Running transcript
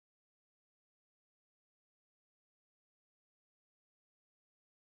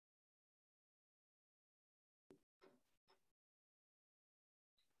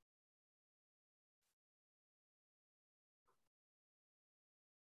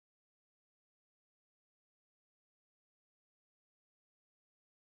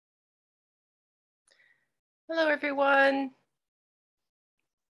Hello, everyone.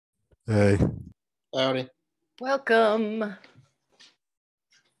 Hey. Howdy. Welcome.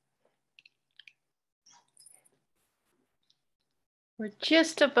 We're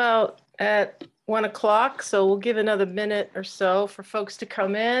just about at 1 o'clock, so we'll give another minute or so for folks to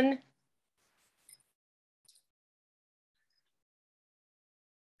come in.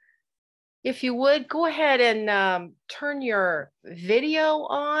 If you would, go ahead and turn your video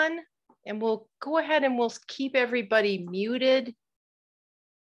on, and we'll go ahead and we'll keep everybody muted.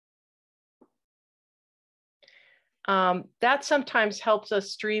 That sometimes helps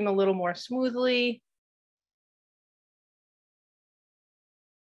us stream a little more smoothly.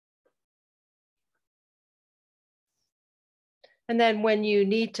 And then when you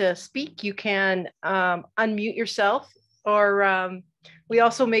need to speak, you can unmute yourself, or we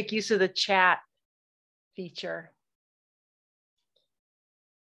also make use of the chat feature.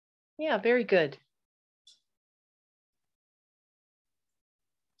 Yeah, very good.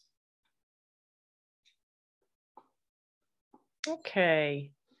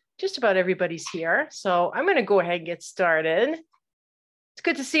 Okay, just about everybody's here. So I'm going to go ahead and get started. It's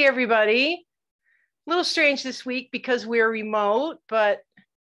good to see everybody. A little strange this week because we're remote, but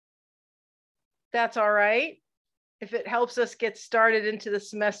that's all right. If it helps us get started into the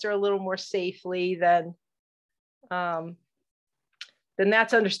semester a little more safely, then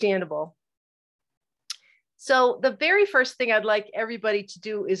that's understandable. So the very first thing I'd like everybody to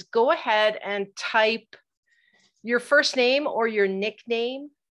do is go ahead and type your first name or your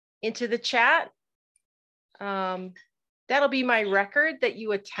nickname into the chat. That'll be my record that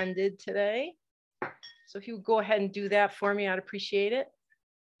you attended today. So if you would go ahead and do that for me, I'd appreciate it.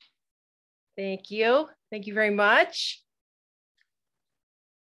 Thank you. Thank you very much.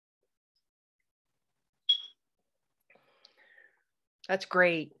 That's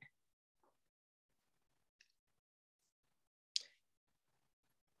great.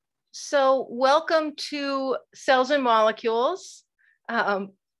 So welcome to Cells and Molecules.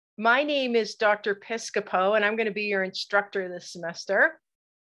 My name is Dr. Piscopo, and I'm going to be your instructor this semester.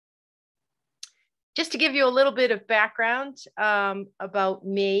 Just to give you a little bit of background about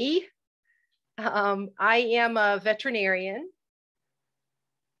me, I am a veterinarian.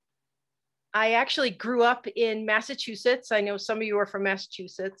 I actually grew up in Massachusetts. I know some of you are from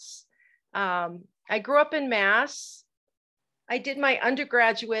Massachusetts. I grew up in Mass. I did my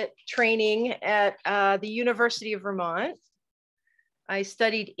undergraduate training at the University of Vermont. I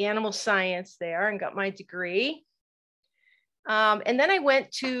studied animal science there and got my degree. And then I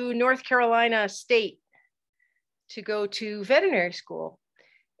went to North Carolina State to go to veterinary school.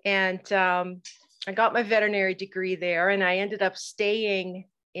 And I got my veterinary degree there, and I ended up staying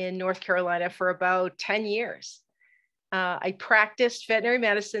in North Carolina for about 10 years. I practiced veterinary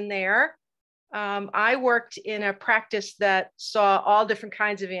medicine there. I worked in a practice that saw all different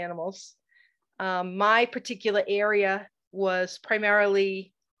kinds of animals. My particular area was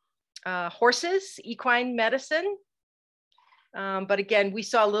primarily horses, equine medicine. But again, we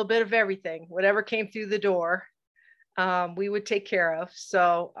saw a little bit of everything. Whatever came through the door, we would take care of.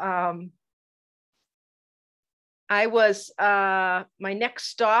 So I was, my next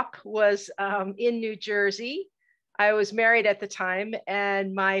stop was in New Jersey. I was married at the time,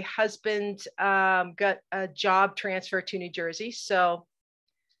 and my husband got a job transfer to New Jersey. So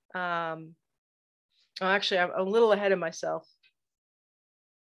actually, I'm a little ahead of myself.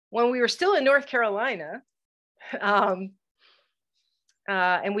 When we were still in North Carolina,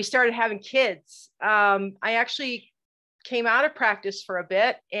 and we started having kids, I actually came out of practice for a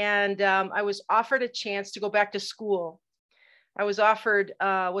bit, and I was offered a chance to go back to school. I was offered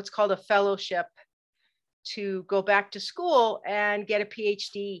what's called a fellowship to go back to school and get a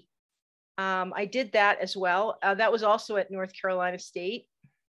PhD. I did that as well. That was also at North Carolina State.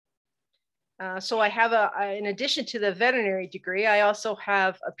 So I have in addition to the veterinary degree, I also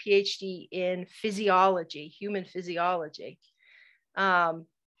have a PhD in physiology, human physiology.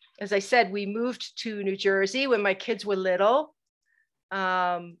 As I said, we moved to New Jersey when my kids were little.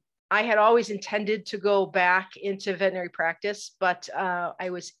 I had always intended to go back into veterinary practice, but I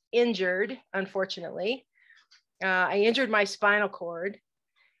was injured, unfortunately. I injured my spinal cord,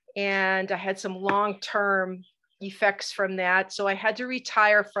 and I had some long-term effects from that. So I had to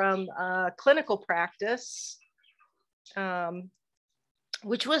retire from clinical practice,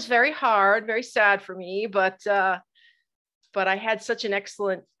 which was very hard, very sad for me, but I had such an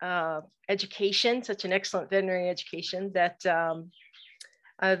excellent education, such an excellent veterinary education, that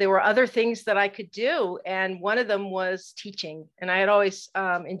there were other things that I could do. And one of them was teaching. And I had always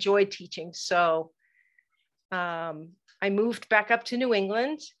enjoyed teaching. So I moved back up to New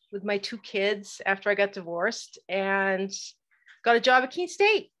England with my 2 kids after I got divorced and got a job at Keene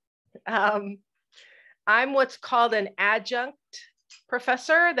State. I'm what's called an adjunct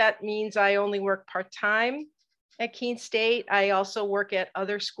professor. That means I only work part-time at Keene State. I also work at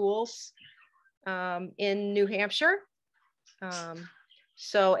other schools in New Hampshire. And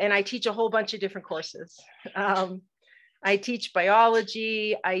I teach a whole bunch of different courses. I teach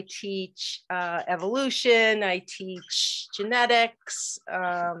biology, I teach evolution, I teach genetics,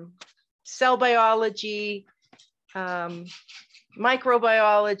 cell biology,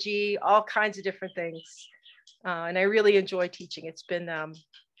 microbiology, all kinds of different things. And I really enjoy teaching. It's been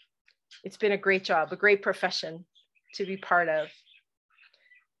a great job, a great profession to be part of.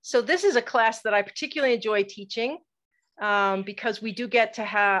 So this is a class that I particularly enjoy teaching because we do get to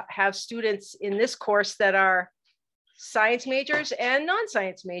have students in this course that are science majors and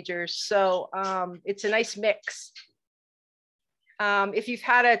non-science majors. So it's a nice mix. If you've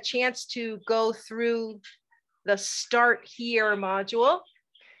had a chance to go through the Start Here module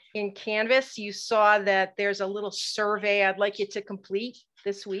in Canvas, you saw that there's a little survey I'd like you to complete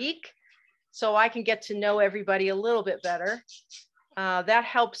this week so I can get to know everybody a little bit better. That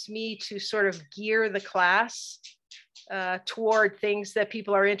helps me to sort of gear the class toward things that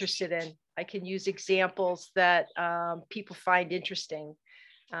people are interested in. I can use examples that people find interesting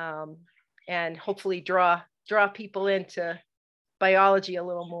and hopefully draw people into biology a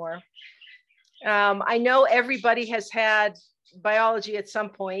little more. I know everybody has had biology at some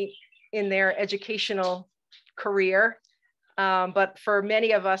point in their educational career, but for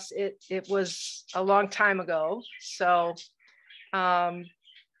many of us, it was a long time ago. So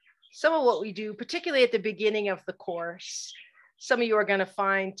some of what we do, particularly at the beginning of the course, some of you are going to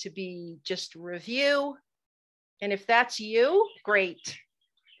find to be just review. And if that's you, great.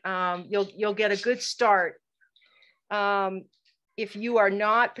 You'll get a good start. If you are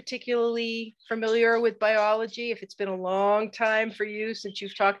not particularly familiar with biology, if it's been a long time for you since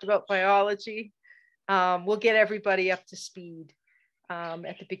you've talked about biology, we'll get everybody up to speed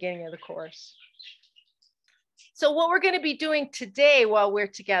at the beginning of the course. So what we're going to be doing today while we're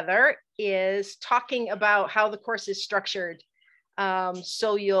together is talking about how the course is structured.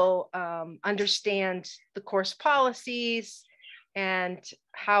 So you'll understand the course policies and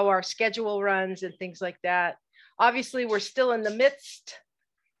how our schedule runs and things like that. Obviously, we're still in the midst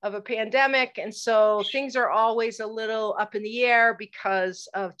of a pandemic, and so things are always a little up in the air because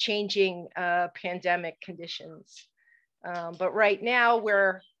of changing pandemic conditions. But right now,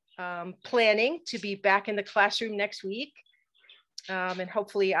 we're planning to be back in the classroom next week, and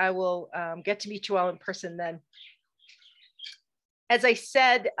hopefully I will get to meet you all in person then. As I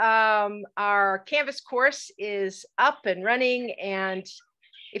said, our Canvas course is up and running, and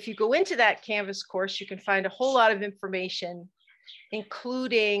if you go into that Canvas course, you can find a whole lot of information,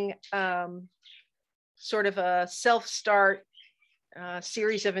 including sort of a self-start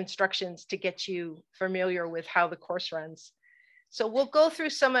series of instructions to get you familiar with how the course runs. So we'll go through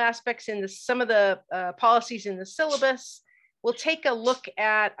some aspects in some of the policies in the syllabus. We'll take a look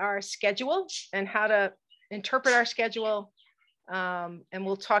at our schedule and how to interpret our schedule. And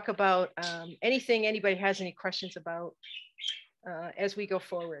we'll talk about anything anybody has any questions about as we go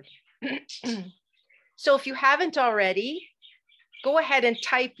forward. So if you haven't already, go ahead and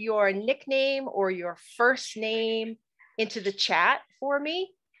type your nickname or your first name into the chat for me.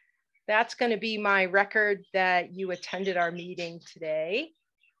 That's going to be my record that you attended our meeting today.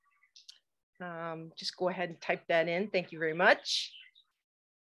 Just go ahead and type that in. Thank you very much.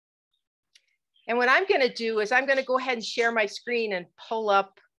 And what I'm going to do is I'm going to go ahead and share my screen and pull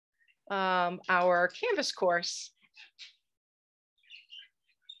up our Canvas course.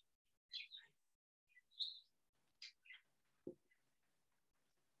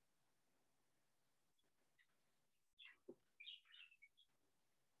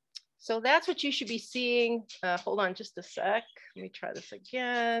 So that's what you should be seeing. Hold on just a sec. Let me try this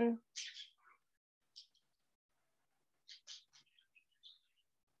again.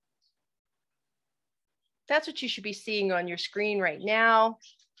 That's what you should be seeing on your screen right now.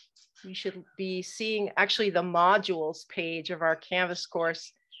 You should be seeing actually the modules page of our Canvas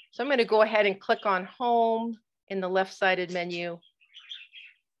course. So I'm going to go ahead and click on Home in the left-sided menu.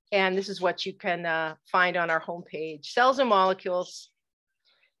 And this is what you can find on our home page, Cells and Molecules.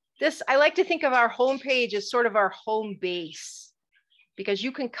 I like to think of our home page as sort of our home base, because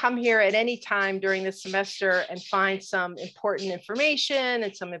you can come here at any time during the semester and find some important information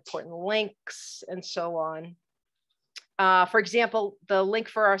and some important links and so on. For example, the link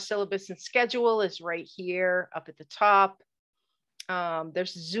for our syllabus and schedule is right here up at the top.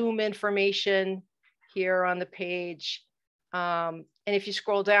 There's Zoom information here on the page. And if you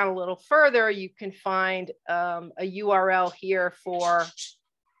scroll down a little further, you can find a URL here for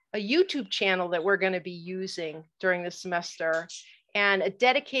a YouTube channel that we're going to be using during the semester and a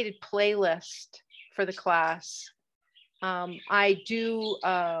dedicated playlist for the class. I do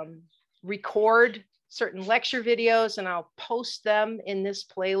record certain lecture videos and I'll post them in this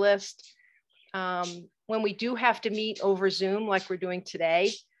playlist. When we do have to meet over Zoom, like we're doing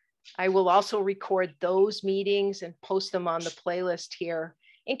today, I will also record those meetings and post them on the playlist here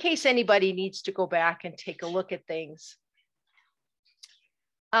in case anybody needs to go back and take a look at things.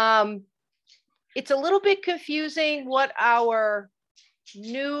 It's a little bit confusing what our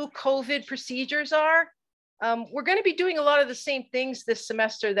new COVID procedures are. We're going to be doing a lot of the same things this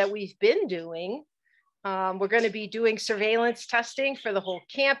semester that we've been doing. We're going to be doing surveillance testing for the whole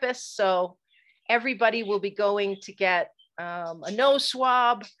campus. So everybody will be going to get a nose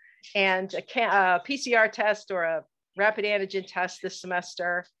swab and a PCR test or a rapid antigen test this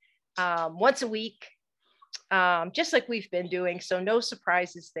semester once a week, just like we've been doing. So no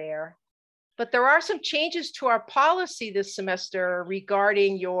surprises there. But there are some changes to our policy this semester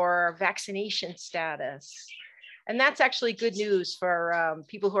regarding your vaccination status. And that's actually good news for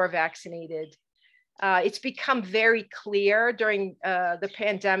people who are vaccinated. It's become very clear during the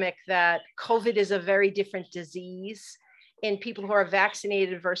pandemic that COVID is a very different disease in people who are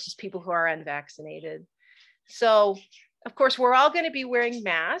vaccinated versus people who are unvaccinated. So, of course, we're all going to be wearing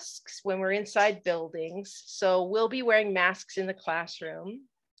masks when we're inside buildings. So we'll be wearing masks in the classroom.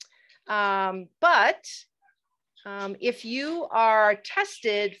 But if you are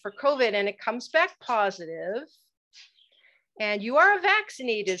tested for COVID and it comes back positive, and you are a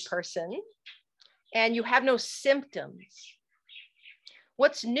vaccinated person, and you have no symptoms,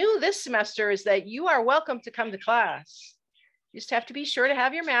 what's new this semester is that you are welcome to come to class. You just have to be sure to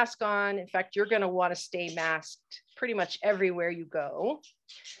have your mask on. In fact, you're going to want to stay masked pretty much everywhere you go.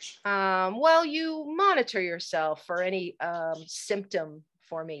 While you monitor yourself for any symptom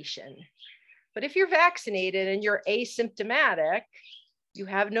formation. But if you're vaccinated and you're asymptomatic, you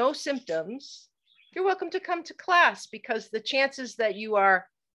have no symptoms, you're welcome to come to class because the chances that you are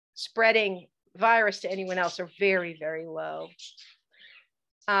spreading virus to anyone else are very, very low.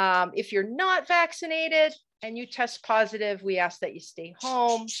 If you're not vaccinated and you test positive, we ask that you stay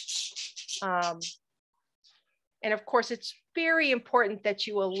home. And of course, it's very important that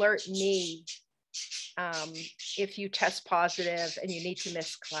you alert me if you test positive and you need to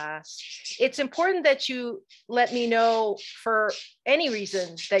miss class. It's important that you let me know for any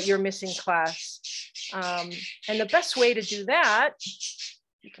reason that you're missing class. And the best way to do that,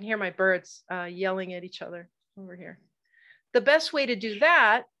 you can hear my birds yelling at each other over here. The best way to do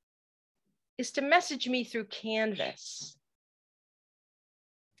that is to message me through Canvas.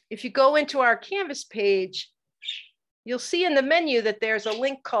 If you go into our Canvas page, you'll see in the menu that there's a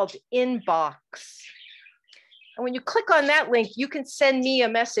link called Inbox. And when you click on that link, you can send me a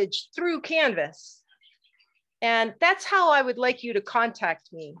message through Canvas. And that's how I would like you to contact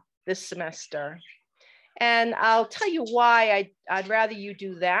me this semester. And I'll tell you why I'd rather you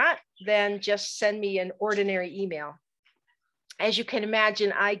do that than just send me an ordinary email. As you can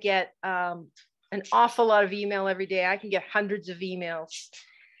imagine, I get an awful lot of email every day. I can get hundreds of emails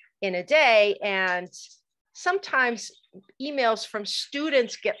in a day. And sometimes emails from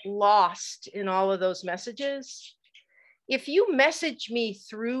students get lost in all of those messages. If you message me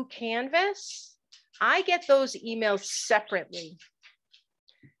through Canvas, I get those emails separately.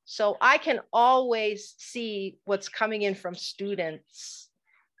 So I can always see what's coming in from students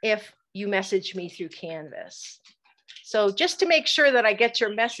if you message me through Canvas. So just to make sure that I get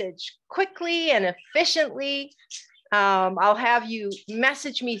your message quickly and efficiently, I'll have you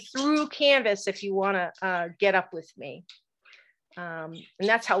message me through Canvas if you want to get up with me. And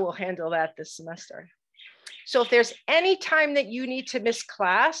that's how we'll handle that this semester. So if there's any time that you need to miss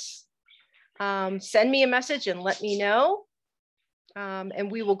class, send me a message and let me know.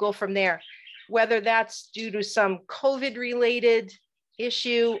 And we will go from there, whether that's due to some COVID-related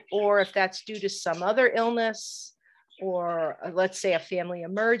issue or if that's due to some other illness or let's say a family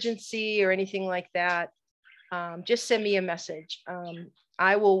emergency or anything like that. Just send me a message.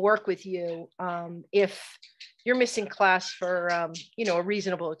 I will work with you if you're missing class for a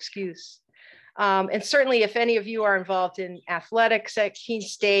reasonable excuse. And certainly if any of you are involved in athletics at Keene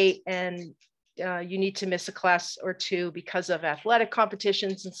State and you need to miss a class or two because of athletic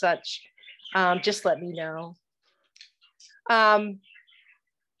competitions and such, just let me know. I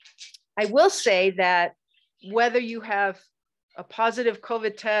will say that whether you have a positive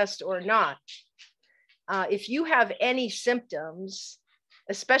COVID test or not, if you have any symptoms,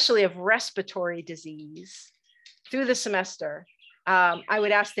 especially of respiratory disease, through the semester, I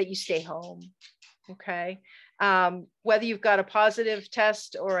would ask that you stay home, okay? Whether you've got a positive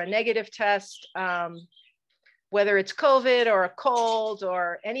test or a negative test, whether it's COVID or a cold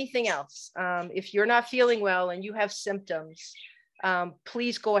or anything else, if you're not feeling well and you have symptoms,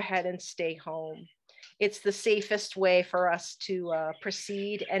 please go ahead and stay home. It's the safest way for us to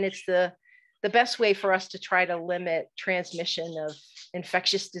proceed, and it's the best way for us to try to limit transmission of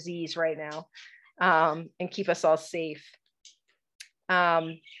infectious disease right now, and keep us all safe.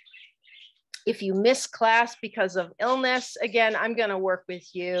 If you miss class because of illness, again, I'm going to work with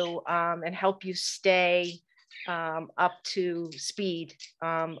you and help you stay up to speed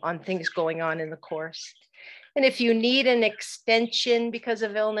on things going on in the course. And if you need an extension because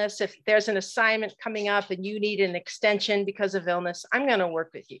of illness, if there's an assignment coming up and you need an extension because of illness, I'm going to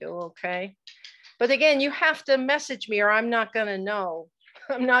work with you, okay? But again, you have to message me or I'm not going to know.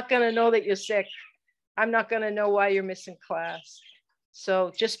 I'm not going to know that you're sick. I'm not going to know why you're missing class.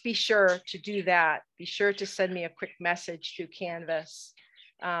 So just be sure to do that. Be sure to send me a quick message through Canvas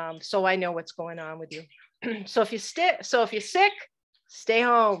so I know what's going on with you. So if you're sick, stay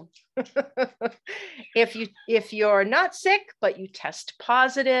home. If you're not sick, but you test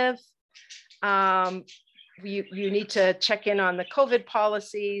positive, you need to check in on the COVID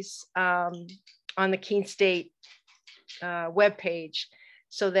policies on the Keene State webpage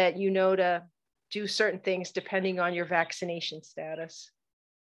so that you know to do certain things depending on your vaccination status.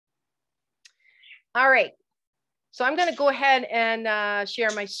 All right, so I'm going to go ahead and share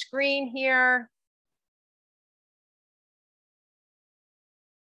my screen here.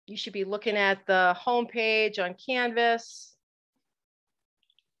 You should be looking at the home page on Canvas.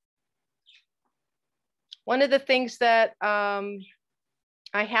 One of the things that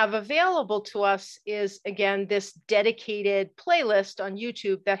I have available to us is, again, this dedicated playlist on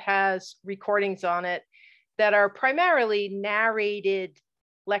YouTube that has recordings on it that are primarily narrated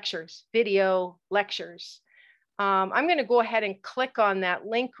lectures, video lectures. I'm going to go ahead and click on that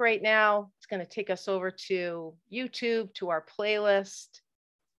link right now. It's going to take us over to YouTube, to our playlist.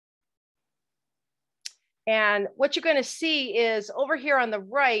 And what you're going to see is over here on the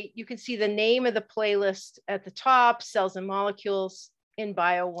right, you can see the name of the playlist at the top, Cells and Molecules,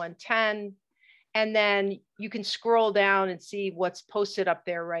 INBIO110. And then you can scroll down and see what's posted up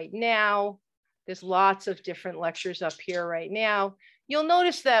there right now. There's lots of different lectures up here right now. You'll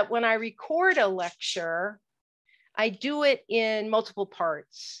notice that when I record a lecture, I do it in multiple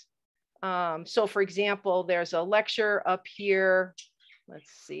parts. So for example, there's a lecture up here.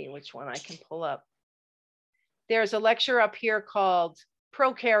 Let's see which one I can pull up. There's a lecture up here called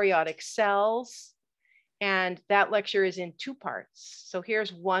Prokaryotic Cells, and that lecture is in 2 parts. So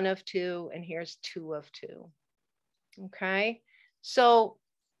here's 1 of 2, and here's 2 of 2. Okay, so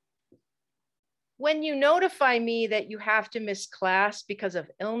when you notify me that you have to miss class because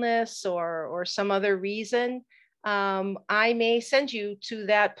of illness or some other reason, I may send you to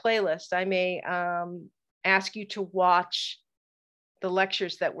that playlist. I may ask you to watch the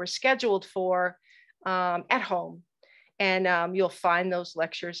lectures that we're scheduled for at home, and you'll find those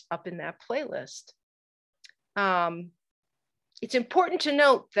lectures up in that playlist. It's important to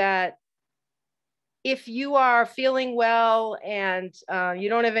note that if you are feeling well and you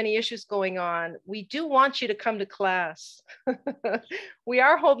don't have any issues going on, we do want you to come to class. We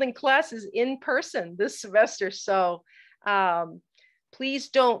are holding classes in person this semester, so please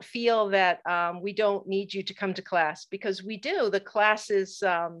don't feel that we don't need you to come to class, because we do. The class is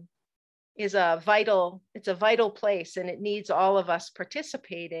a vital place, and it needs all of us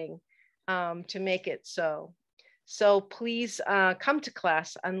participating to make it so. So please come to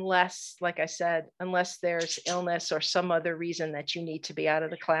class unless, like I said, unless there's illness or some other reason that you need to be out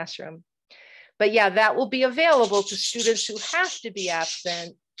of the classroom. But yeah, that will be available to students who have to be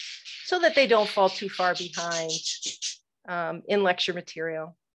absent so that they don't fall too far behind in lecture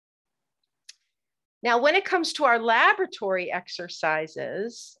material. Now, when it comes to our laboratory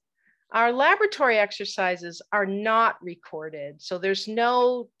exercises are not recorded. So there's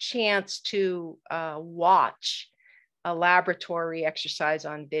no chance to watch a laboratory exercise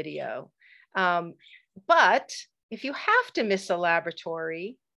on video. But if you have to miss a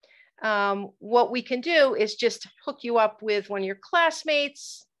laboratory, what we can do is just hook you up with one of your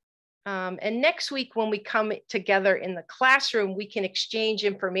classmates. And next week, when we come together in the classroom, we can exchange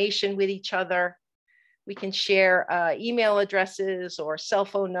information with each other. We can share email addresses or cell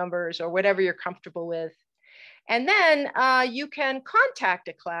phone numbers or whatever you're comfortable with. And then you can contact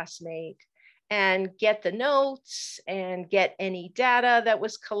a classmate and get the notes and get any data that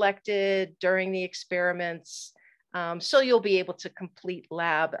was collected during the experiments. So you'll be able to complete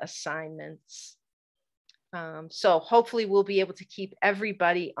lab assignments. So hopefully we'll be able to keep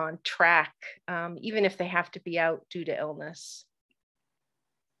everybody on track, even if they have to be out due to illness.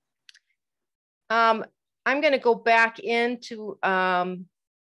 I'm going to go back into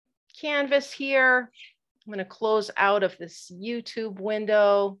Canvas here. I'm going to close out of this YouTube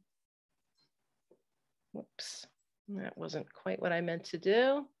window. Whoops, that wasn't quite what I meant to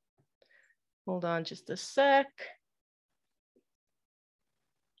do. Hold on just a sec.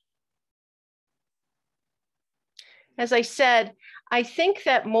 As I said, I think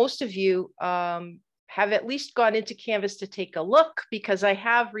that most of you have at least gone into Canvas to take a look, because I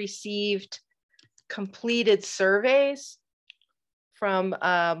have received completed surveys from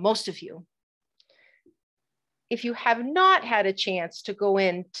most of you. If you have not had a chance to go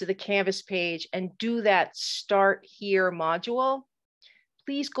into the Canvas page and do that Start Here module,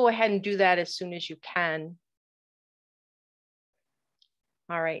 please go ahead and do that as soon as you can.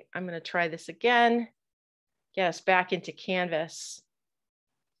 All right, I'm going to try this again. Get us back into Canvas.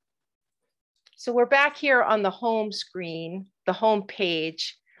 So we're back here on the home screen, the home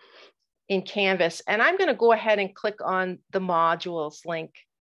page in Canvas, and I'm going to go ahead and click on the modules link.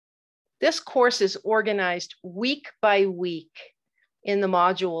 This course is organized week by week in the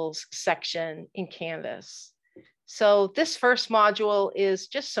modules section in Canvas. So this first module is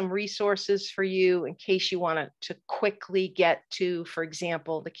just some resources for you in case you want to quickly get to, for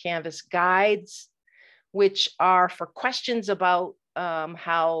example, the Canvas guides, which are for questions about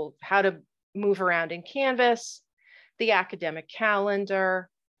how to move around in Canvas, the academic calendar,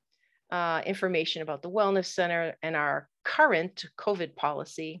 information about the Wellness Center, and our current COVID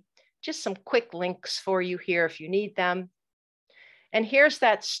policy. Just some quick links for you here if you need them. And here's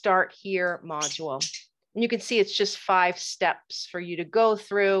that Start Here module. And you can see it's just 5 steps for you to go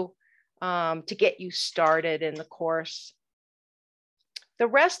through to get you started in the course. The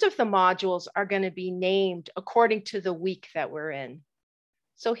rest of the modules are going to be named according to the week that we're in.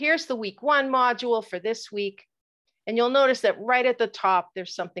 So here's the week 1 module for this week. And you'll notice that right at the top,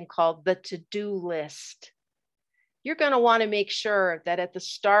 there's something called the to-do list. You're going to want to make sure that at the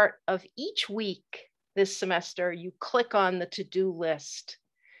start of each week this semester, you click on the to-do list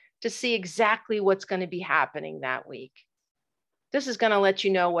to see exactly what's going to be happening that week. This is going to let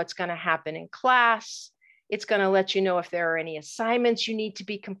you know what's going to happen in class. It's going to let you know if there are any assignments you need to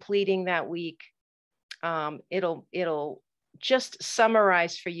be completing that week. It'll just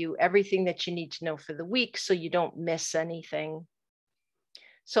summarize for you everything that you need to know for the week so you don't miss anything.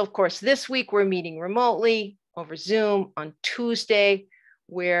 So of course, this week we're meeting remotely over Zoom. On Tuesday,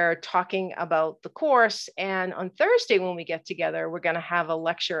 we're talking about the course. And on Thursday, when we get together, we're going to have a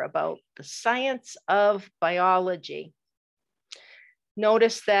lecture about the science of biology.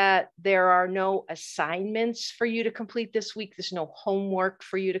 Notice that there are no assignments for you to complete this week. There's no homework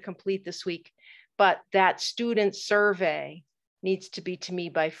for you to complete this week, but that student survey needs to be to me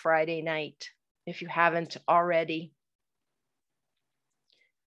by Friday night, if you haven't already.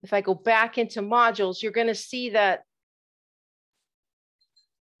 If I go back into modules, you're going to see that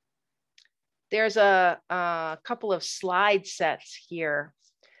there's a couple of slide sets here.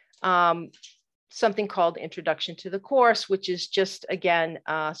 Something called Introduction to the Course, which is just, again,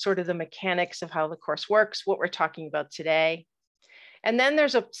 sort of the mechanics of how the course works, what we're talking about today. And then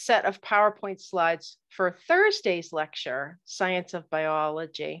there's a set of PowerPoint slides for Thursday's lecture, Science of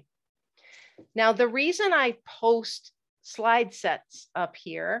Biology. Now, the reason I post slide sets up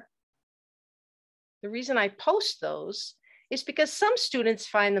here, the reason I post those is because some students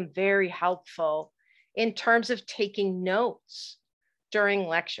find them very helpful in terms of taking notes during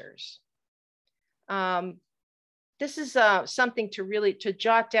lectures. This is something to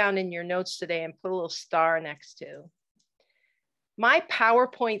jot down in your notes today and put a little star next to. My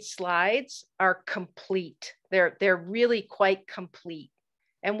PowerPoint slides are complete. They're really quite complete.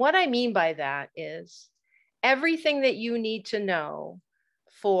 And what I mean by that is everything that you need to know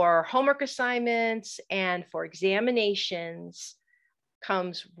for homework assignments and for examinations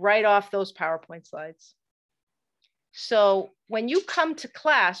comes right off those PowerPoint slides. So when you come to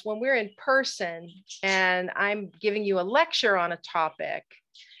class, when we're in person and I'm giving you a lecture on a topic,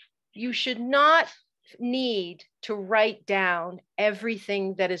 you should not need to write down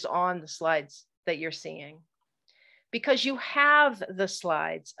everything that is on the slides that you're seeing, because you have the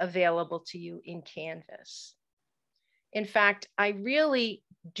slides available to you in Canvas. In fact, I really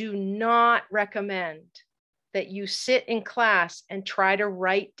do not recommend that you sit in class and try to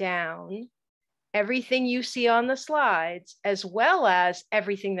write down everything you see on the slides, as well as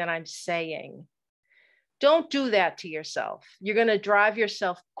everything that I'm saying. Don't do that to yourself. You're going to drive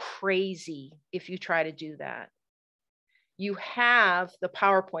yourself crazy if you try to do that. You have the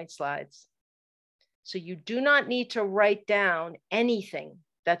PowerPoint slides. So you do not need to write down anything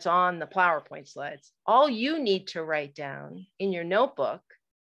that's on the PowerPoint slides. All you need to write down in your notebook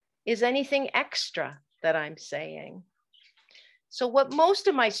is anything extra that I'm saying. So what most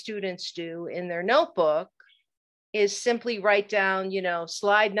of my students do in their notebook is simply write down,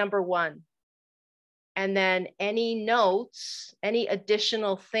 slide number 1. And then any notes, any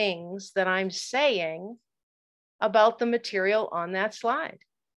additional things that I'm saying about the material on that slide.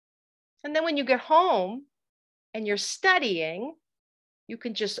 And then when you get home and you're studying, you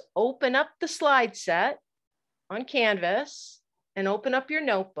can just open up the slide set on Canvas and open up your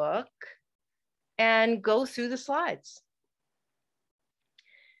notebook and go through the slides.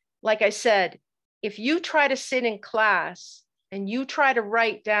 Like I said, if you try to sit in class and you try to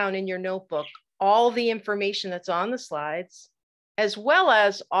write down in your notebook all the information that's on the slides, as well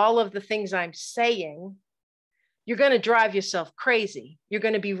as all of the things I'm saying, you're going to drive yourself crazy. You're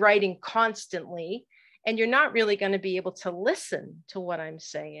going to be writing constantly, and you're not really going to be able to listen to what I'm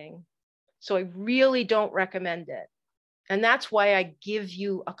saying. So I really don't recommend it. And that's why I give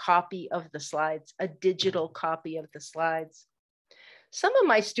you a copy of the slides, a digital copy of the slides. Some of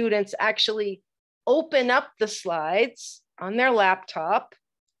my students actually open up the slides on their laptop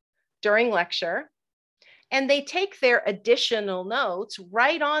during lecture, and they take their additional notes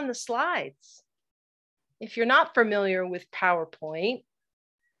right on the slides. If you're not familiar with PowerPoint,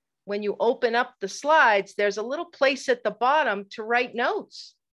 when you open up the slides, there's a little place at the bottom to write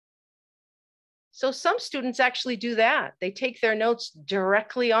notes. So some students actually do that. They take their notes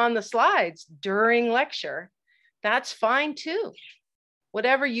directly on the slides during lecture. That's fine too.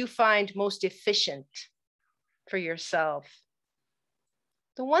 Whatever you find most efficient for yourself.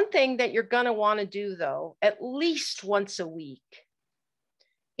 The one thing that you're going to want to do, though, at least once a week,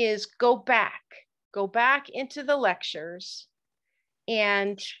 is go back into the lectures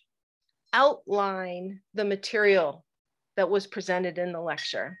and outline the material that was presented in the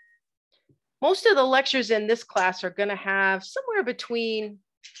lecture. Most of the lectures in this class are going to have somewhere between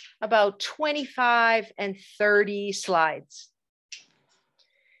about 25 and 30 slides.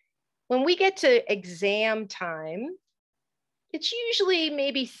 When we get to exam time, it's usually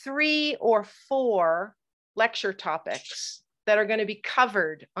maybe 3 or 4 lecture topics that are going to be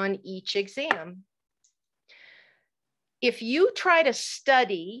covered on each exam. If you try to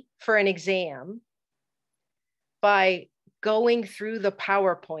study for an exam by going through the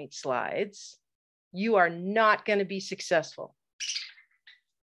PowerPoint slides, you are not going to be successful.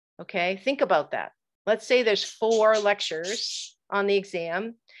 Okay, think about that. Let's say there's 4 lectures on the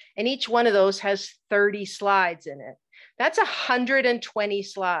exam, and each one of those has 30 slides in it. That's 120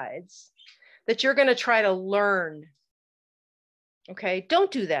 slides that you're going to try to learn. Okay, don't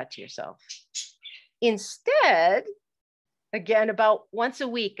do that to yourself. Instead, again, about once a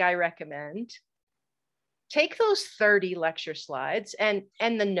week, I recommend take those 30 lecture slides and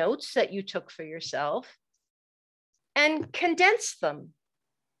the notes that you took for yourself and condense them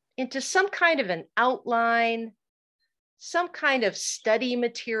into some kind of an outline, some kind of study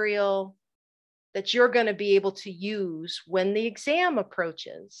material that you're going to be able to use when the exam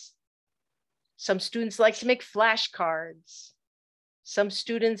approaches. Some students like to make flashcards. Some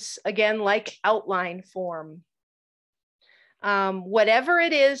students, again, like outline form. Whatever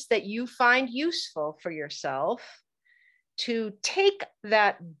it is that you find useful for yourself, to take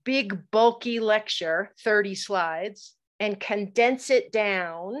that big, bulky lecture, 30 slides, and condense it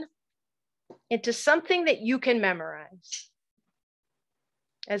down into something that you can memorize.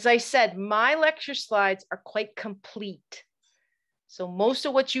 As I said, my lecture slides are quite complete. So most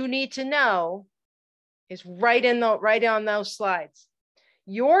of what you need to know is right on those slides.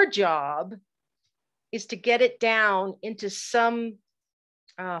 Your job is to get it down into some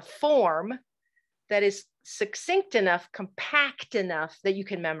form that is succinct enough, compact enough that you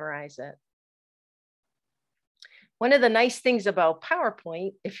can memorize it. One of the nice things about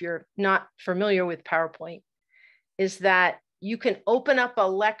PowerPoint, if you're not familiar with PowerPoint, is that you can open up a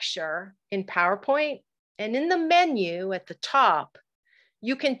lecture in PowerPoint, and in the menu at the top,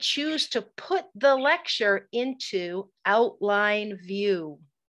 you can choose to put the lecture into outline view.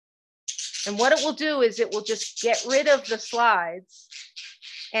 And what it will do is it will just get rid of the slides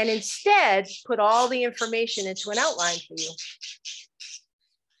and instead put all the information into an outline for you.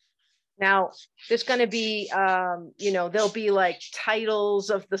 Now, there's going to be, there'll be like titles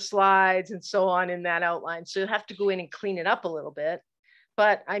of the slides and so on in that outline. So you'll have to go in and clean it up a little bit.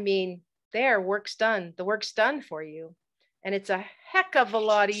 But I mean, there, work's done. The work's done for you. And it's a heck of a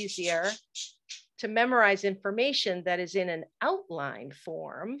lot easier to memorize information that is in an outline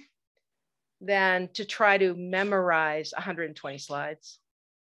form than to try to memorize 120 slides.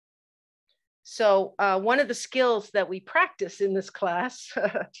 So one of the skills that we practice in this class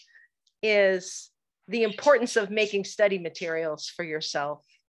is the importance of making study materials for yourself,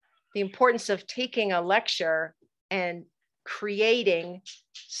 the importance of taking a lecture and creating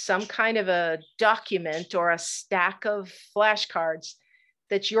some kind of a document or a stack of flashcards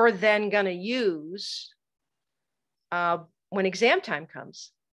that you're then going to use when exam time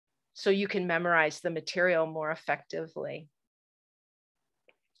comes, so you can memorize the material more effectively.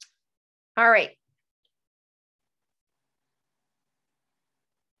 All right.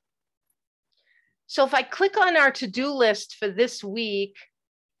 So if I click on our to-do list for this week,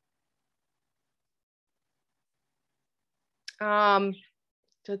 oh,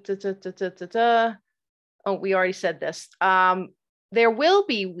 we already said this. There will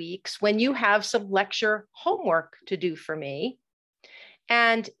be weeks when you have some lecture homework to do for me.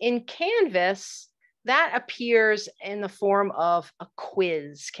 And in Canvas, that appears in the form of a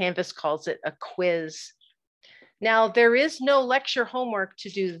quiz. Canvas calls it a quiz. Now, there is no lecture homework to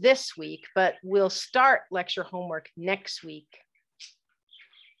do this week, but we'll start lecture homework next week.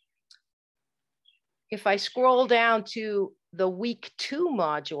 If I scroll down to the week 2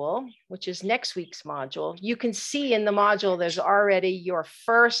 module, which is next week's module, you can see in the module there's already your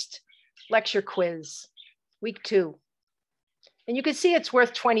first lecture quiz, week 2. And you can see it's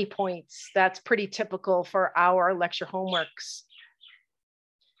worth 20 points. That's pretty typical for our lecture homeworks.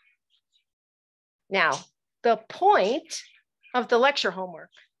 Now, the point of the lecture homework,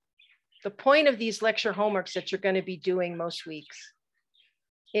 the point of these lecture homeworks that you're going to be doing most weeks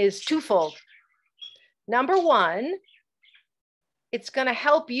is twofold. Number one, it's going to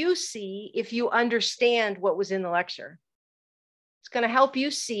help you see if you understand what was in the lecture. It's going to help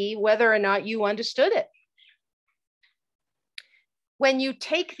you see whether or not you understood it. When you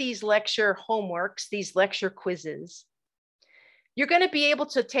take these lecture homeworks, these lecture quizzes, you're going to be able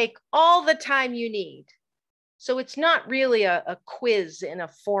to take all the time you need. So it's not really a quiz in a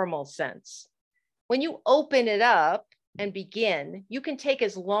formal sense. When you open it up and begin, you can take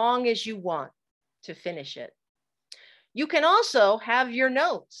as long as you want to finish it. You can also have your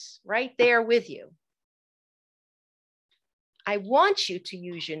notes right there with you. I want you to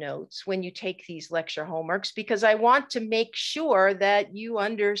use your notes when you take these lecture homeworks because I want to make sure that you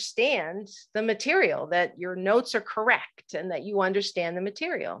understand the material, that your notes are correct and that you understand the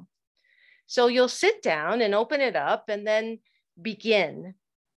material. So you'll sit down and open it up and then begin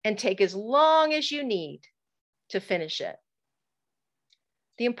and take as long as you need to finish it.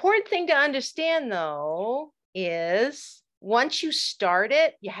 The important thing to understand, though, is once you start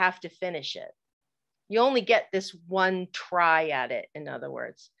it, you have to finish it. You only get this one try at it, in other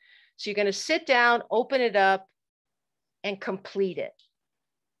words. So you're going to sit down, open it up, and complete it.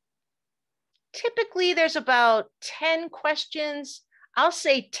 Typically, there's about 10 questions. I'll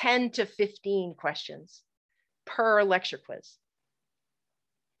say 10 to 15 questions per lecture quiz.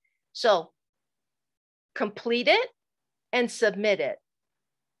 So complete it and submit it.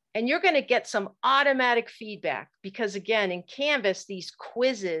 And you're going to get some automatic feedback because, again, in Canvas, these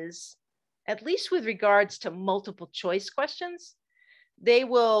quizzes, at least with regards to multiple choice questions,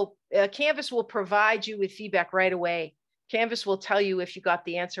 Canvas will provide you with feedback right away. Canvas will tell you if you got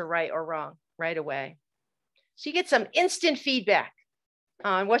the answer right or wrong right away. So you get some instant feedback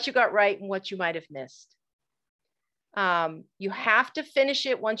on what you got right and what you might have missed. You have to finish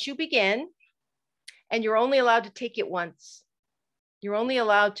it once you begin, and you're only allowed to take it once. You're only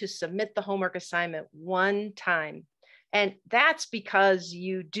allowed to submit the homework assignment one time. And that's because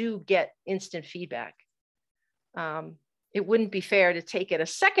you do get instant feedback. It wouldn't be fair to take it a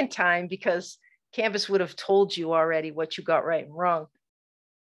second time because Canvas would have told you already what you got right and wrong.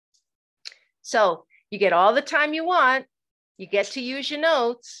 So you get all the time you want, you get to use your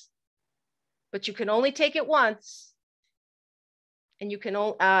notes, but you can only take it once. And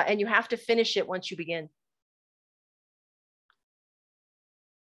you have to finish it once you begin.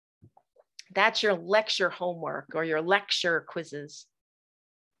 That's your lecture homework or your lecture quizzes.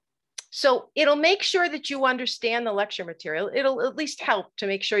 So it'll make sure that you understand the lecture material. It'll at least help to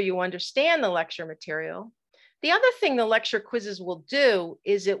make sure you understand the lecture material. The other thing the lecture quizzes will do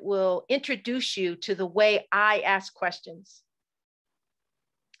is it will introduce you to the way I ask questions.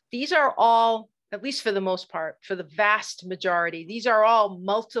 These are all, at least for the most part, for the vast majority, these are all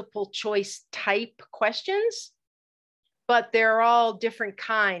multiple choice type questions, but they're all different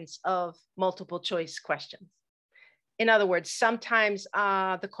kinds of multiple choice questions. In other words, sometimes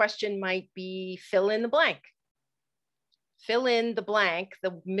the question might be fill in the blank. Fill in the blank,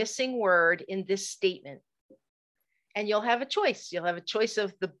 the missing word in this statement. And you'll have a choice. You'll have a choice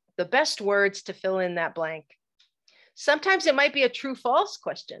of the best words to fill in that blank. Sometimes it might be a true false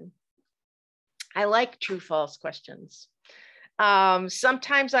question. I like true false questions.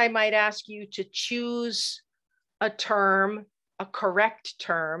 Sometimes I might ask you to choose a term, a correct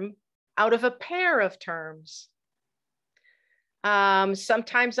term, out of a pair of terms.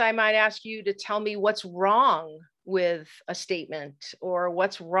 Sometimes I might ask you to tell me what's wrong with a statement or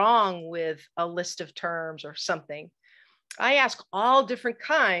what's wrong with a list of terms or something. I ask all different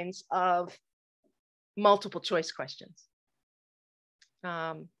kinds of multiple choice questions.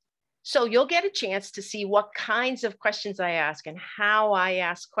 So you'll get a chance to see what kinds of questions I ask and how I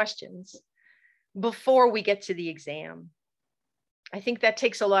ask questions before we get to the exam. I think that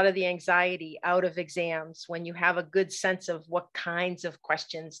takes a lot of the anxiety out of exams when you have a good sense of what kinds of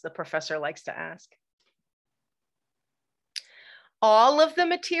questions the professor likes to ask. All of the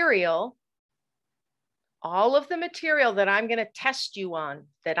material that I'm going to test you on,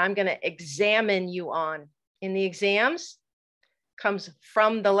 that I'm going to examine you on in the exams comes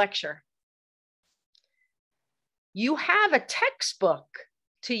from the lecture. You have a textbook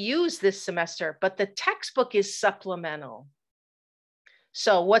to use this semester, but the textbook is supplemental.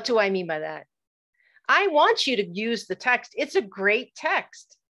 So what do I mean by that? I want you to use the text. It's a great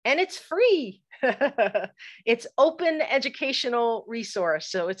text and it's free. It's open educational resource,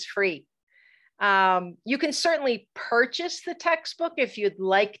 so it's free. You can certainly purchase the textbook if you'd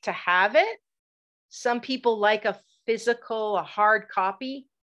like to have it. Some people like a physical, a hard copy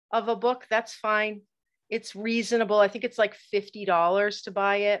of a book. That's fine. It's reasonable. I think it's like $50 to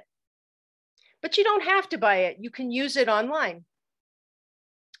buy it. But you don't have to buy it. You can use it online.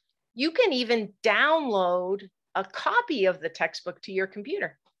 You can even download a copy of the textbook to your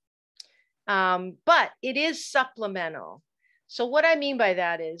computer. But it is supplemental. So what I mean by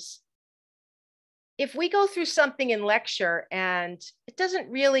that is, if we go through something in lecture and it doesn't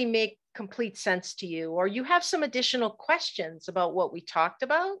really make complete sense to you, or you have some additional questions about what we talked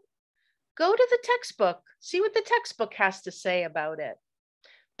about, go to the textbook, see what the textbook has to say about it.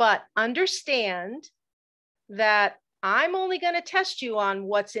 But understand that I'm only going to test you on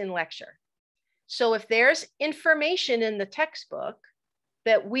what's in lecture. So if there's information in the textbook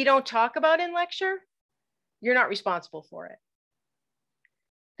that we don't talk about in lecture, you're not responsible for it.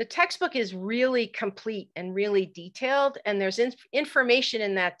 The textbook is really complete and really detailed, and there's information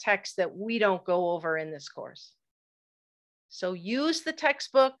in that text that we don't go over in this course. So use the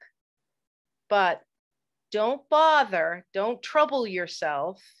textbook, but don't trouble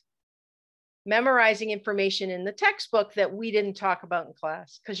yourself memorizing information in the textbook that we didn't talk about in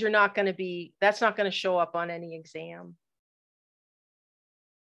class, because that's not going to show up on any exam.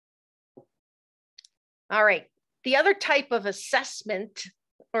 All right, the other type of assessment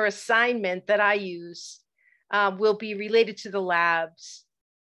or assignment that I use will be related to the labs.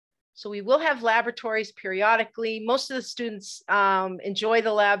 So we will have laboratories periodically. Most of the students enjoy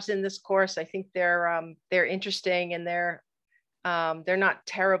the labs in this course. I think they're interesting, and they're not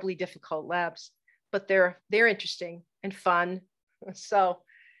terribly difficult labs, but they're interesting and fun. So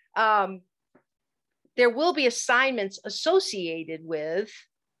there will be assignments associated with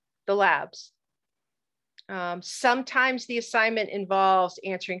the labs. Sometimes the assignment involves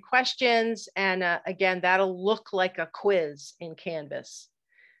answering questions, and again, that'll look like a quiz in Canvas.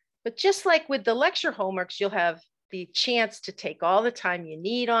 But just like with the lecture homeworks, you'll have the chance to take all the time you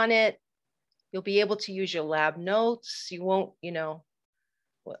need on it. You'll be able to use your lab notes. You won't,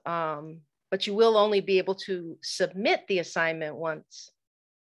 but you will only be able to submit the assignment once.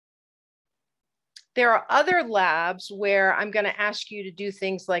 There are other labs where I'm going to ask you to do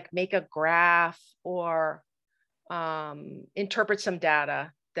things like make a graph or interpret some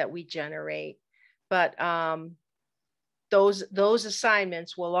data that we generate. But those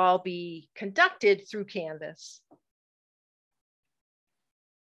assignments will all be conducted through Canvas.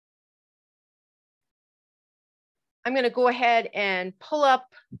 I'm going to go ahead and pull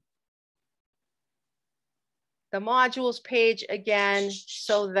up the modules page again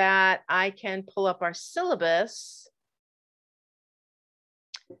so that I can pull up our syllabus.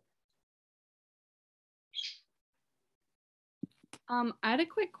 I had a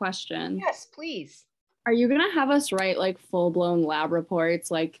quick question. Yes, please. Are you going to have us write like full-blown lab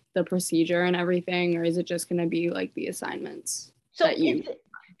reports, like the procedure and everything, or is it just going to be like the assignments? So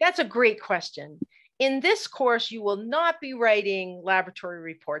that's a great question. In this course, you will not be writing laboratory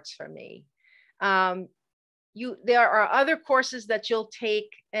reports from me. There are other courses that you'll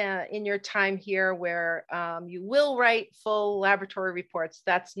take in your time here where you will write full laboratory reports.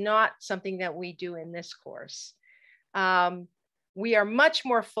 That's not something that we do in this course. We are much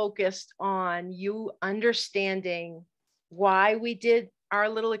more focused on you understanding why we did our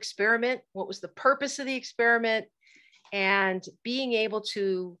little experiment, what was the purpose of the experiment, and being able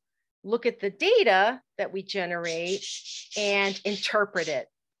to look at the data that we generate and interpret it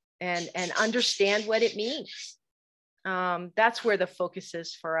and understand what it means. That's where the focus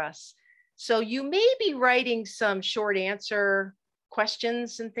is for us. So you may be writing some short answer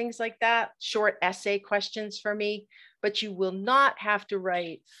questions and things like that, short essay questions for me, but you will not have to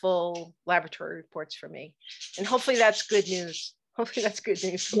write full laboratory reports for me. And hopefully that's good news. Hopefully that's good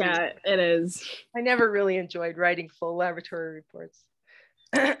news for Yeah, it is. I never really enjoyed writing full laboratory reports.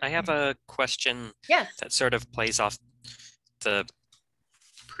 I have a question Yes. that sort of plays off the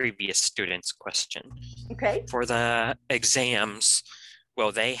previous student's question. Okay. For the exams,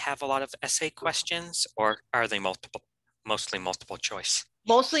 will they have a lot of essay questions, or are they mostly multiple choice?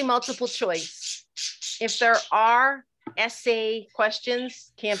 Mostly multiple choice. If there are essay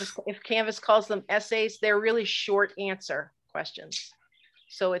questions, if Canvas calls them essays, they're really short answer questions.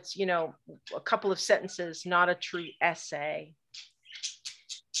 So it's, you know, a couple of sentences, not a true essay.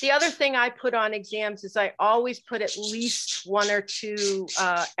 The other thing I put on exams is I always put at least 1 or 2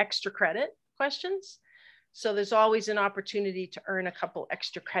 extra credit questions. So there's always an opportunity to earn a couple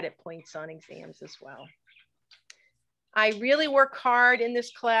extra credit points on exams as well. I really work hard in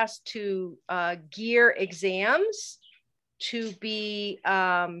this class to gear exams to be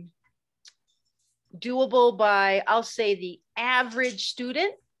doable by, I'll say, the average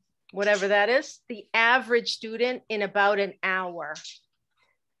student, whatever that is, the average student in about an hour.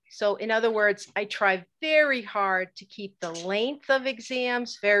 So in other words, I try very hard to keep the length of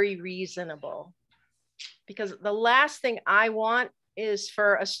exams very reasonable, because the last thing I want is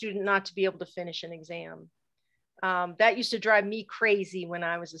for a student not to be able to finish an exam. That used to drive me crazy when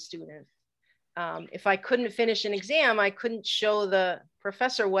I was a student. If I couldn't finish an exam, I couldn't show the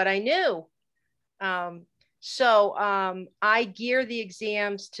professor what I knew. I gear the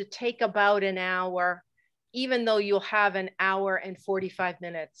exams to take about an hour, even though you'll have an hour and 45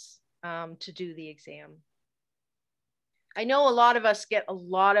 minutes to do the exam. I know a lot of us get a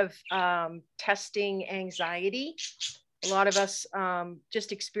lot of testing anxiety. A lot of us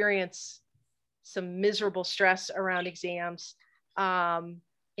just experience some miserable stress around exams.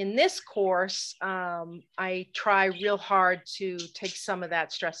 In this course, I try real hard to take some of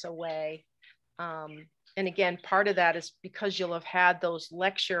that stress away. And again, part of that is because you'll have had those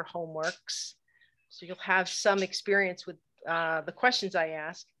lecture homeworks. So you'll have some experience with the questions I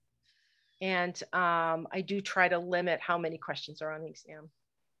ask. And I do try to limit how many questions are on the exam.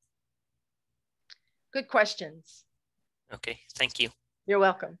 Good questions. Okay, thank you. You're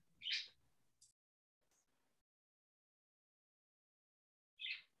welcome.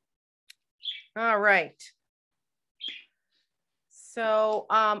 All right. So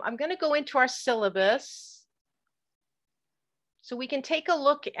I'm going to go into our syllabus so we can take a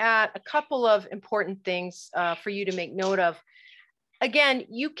look at a couple of important things for you to make note of. Again,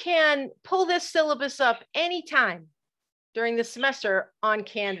 you can pull this syllabus up anytime during the semester on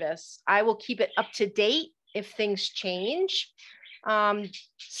Canvas. I will keep it up to date if things change.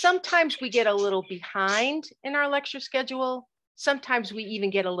 Sometimes we get a little behind in our lecture schedule. Sometimes we even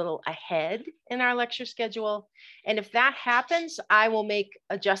get a little ahead in our lecture schedule. And if that happens, I will make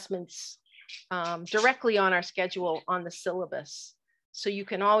adjustments directly on our schedule on the syllabus. So you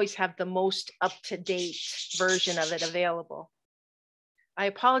can always have the most up-to-date version of it available. I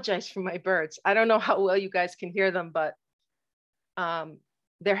apologize for my birds. I don't know how well you guys can hear them, but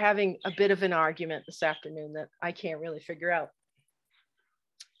they're having a bit of an argument this afternoon that I can't really figure out.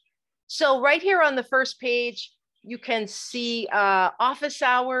 So right here on the first page, you can see office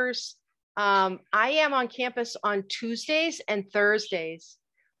hours. I am on campus on Tuesdays and Thursdays,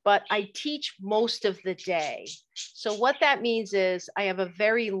 but I teach most of the day. So what that means is I have a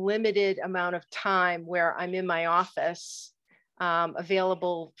very limited amount of time where I'm in my office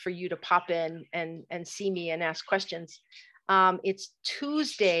available for you to pop in and see me and ask questions. It's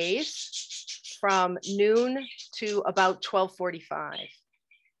Tuesdays from noon to about 12:45.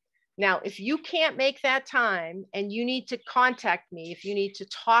 Now, if you can't make that time and you need to contact me, if you need to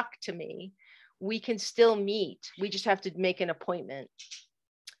talk to me, we can still meet. We just have to make an appointment.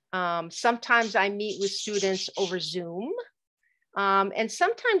 Sometimes I meet with students over Zoom. And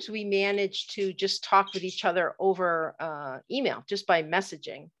sometimes we manage to just talk with each other over email, just by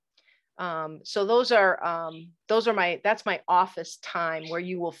messaging. So that's my office time where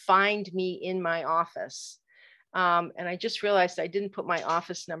you will find me in my office. And I just realized I didn't put my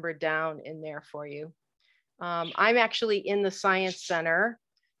office number down in there for you. I'm actually in the Science Center,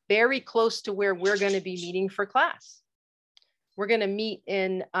 very close to where we're going to be meeting for class. We're going to meet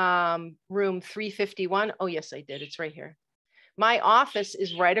in room 351. Oh, yes, I did. It's right here. My office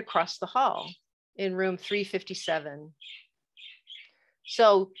is right across the hall in room 357.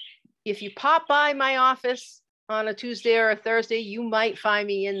 So if you pop by my office on a Tuesday or a Thursday, you might find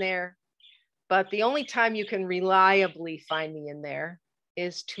me in there. But the only time you can reliably find me in there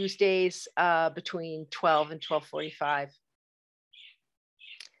is Tuesdays between 12 and 12:45.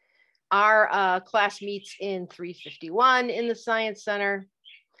 Our class meets in 351 in the Science Center.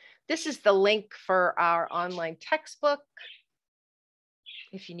 This is the link for our online textbook,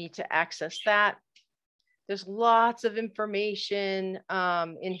 if you need to access that. There's lots of information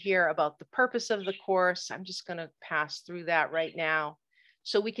in here about the purpose of the course. I'm just going to pass through that right now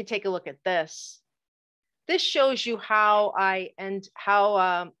so we can take a look at this. This shows you how I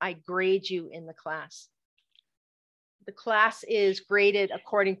grade you in the class. The class is graded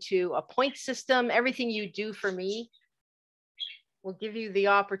according to a point system. Everything you do for me will give you the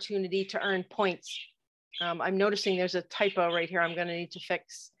opportunity to earn points. I'm noticing there's a typo right here I'm going to need to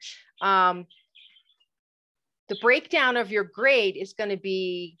fix. The breakdown of your grade is going to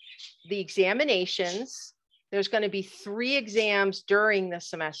be the examinations. There's going to be 3 exams during the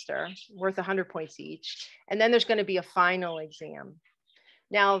semester worth 100 points each. And then there's going to be a final exam.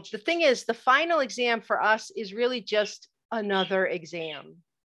 Now, the thing is, the final exam for us is really just another exam.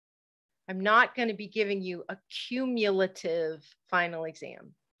 I'm not going to be giving you a cumulative final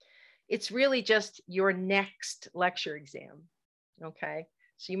exam. It's really just your next lecture exam, okay?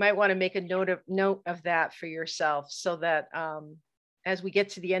 So you might want to make a note of that for yourself so that as we get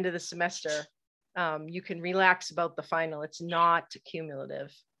to the end of the semester, you can relax about the final. It's not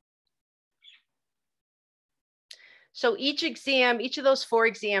cumulative. So each exam, each of those 4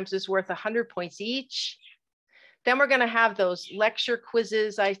 exams is worth 100 points each. Then we're going to have those lecture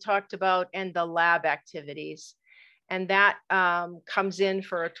quizzes I talked about and the lab activities. And that comes in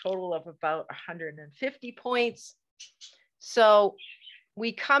for a total of about 150 points. So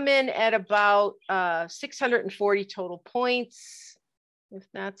we come in at about 640 total points. If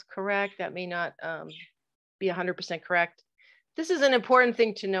that's correct, that may not be 100% correct. This is an important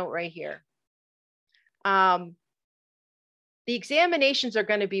thing to note right here. The examinations are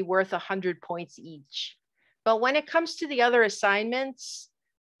going to be worth 100 points each. But when it comes to the other assignments,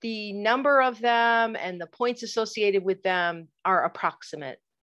 the number of them and the points associated with them are approximate.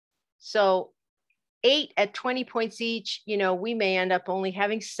 So 8 at 20 points each, you know, we may end up only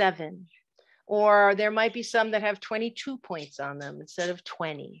having 7. Or there might be some that have 22 points on them instead of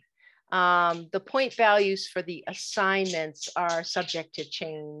 20. The point values for the assignments are subject to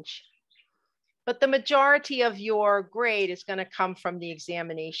change. But the majority of your grade is going to come from the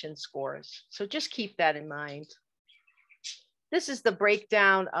examination scores. So just keep that in mind. This is the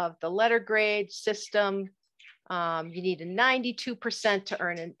breakdown of the letter grade system. You need a 92% to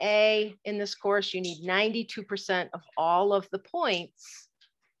earn an A in this course. You need 92% of all of the points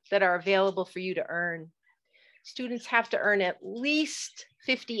that are available for you to earn. Students have to earn at least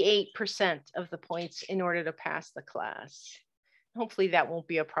 58% of the points in order to pass the class. Hopefully that won't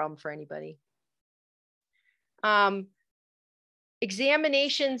be a problem for anybody.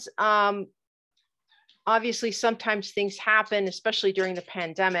 Examinations, obviously sometimes things happen, especially during the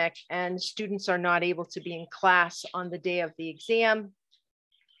pandemic, and students are not able to be in class on the day of the exam.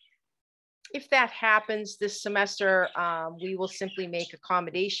 If that happens this semester, we will simply make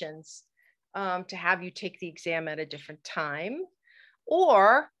accommodations to have you take the exam at a different time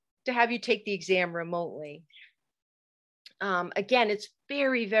or to have you take the exam remotely. Again, it's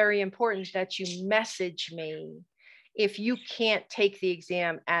very, very important that you message me if you can't take the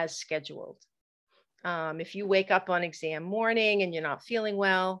exam as scheduled. If you wake up on exam morning and you're not feeling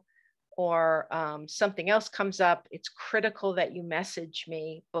well, or something else comes up, it's critical that you message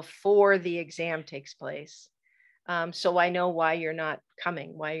me before the exam takes place. So I know why you're not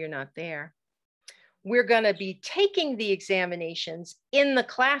coming, why you're not there. We're going to be taking the examinations in the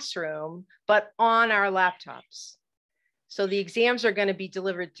classroom, but on our laptops. So the exams are going to be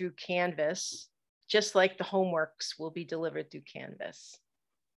delivered through Canvas, just like the homeworks will be delivered through Canvas.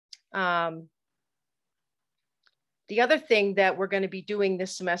 The other thing that we're going to be doing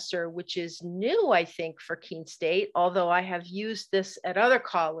this semester, which is new, I think, for Keene State, although I have used this at other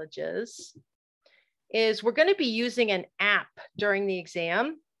colleges, is we're going to be using an app during the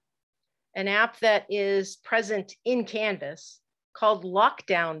exam, an app that is present in Canvas called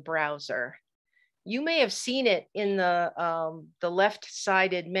Lockdown Browser. You may have seen it in the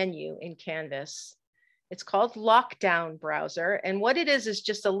left-sided menu in Canvas. It's called Lockdown Browser. And what it is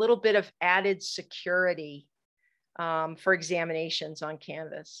just a little bit of added security for examinations on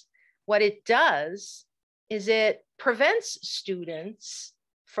Canvas. What it does is it prevents students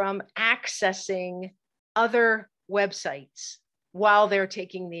from accessing other websites while they're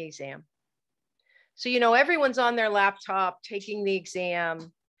taking the exam. So, you know, everyone's on their laptop taking the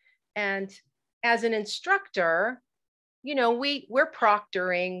exam. And as an instructor, you know, we're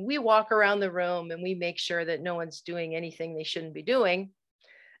proctoring, we walk around the room and we make sure that no one's doing anything they shouldn't be doing.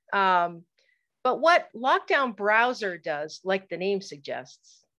 But what Lockdown Browser does, like the name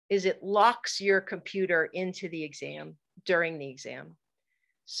suggests, is it locks your computer into the exam during the exam.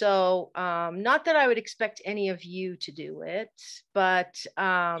 So not that I would expect any of you to do it, but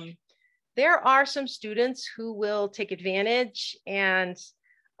there are some students who will take advantage and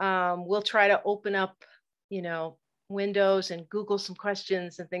will try to open up, you know, Windows and Google some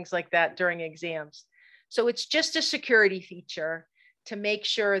questions and things like that during exams. So it's just a security feature to make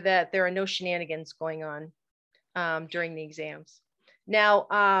sure that there are no shenanigans going on during the exams. Now,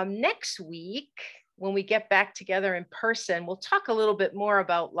 next week, when we get back together in person, we'll talk a little bit more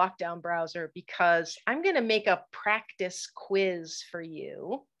about Lockdown Browser, because I'm going to make a practice quiz for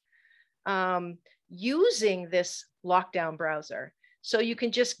you using this Lockdown Browser. So you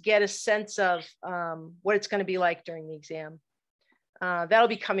can just get a sense of what it's going to be like during the exam. That'll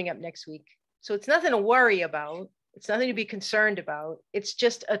be coming up next week. So it's nothing to worry about. It's nothing to be concerned about. It's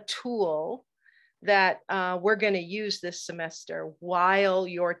just a tool that we're going to use this semester while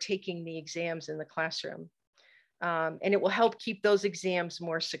you're taking the exams in the classroom. And it will help keep those exams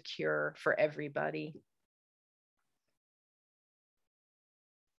more secure for everybody.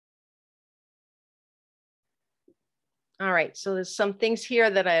 All right, so there's some things here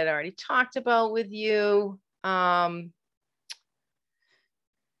that I had already talked about with you. There's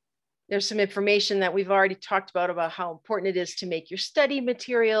some information that we've already talked about how important it is to make your study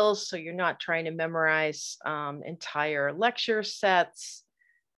materials so you're not trying to memorize entire lecture sets.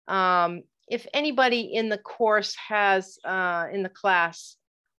 If anybody in the course has, in the class,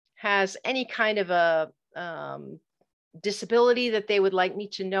 has any kind of a disability that they would like me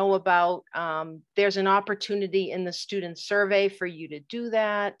to know about, there's an opportunity in the student survey for you to do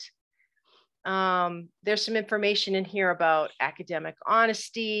that. There's some information in here about academic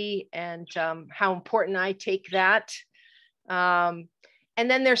honesty and how important I take that. And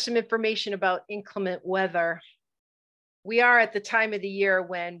then there's some information about inclement weather. We are at the time of the year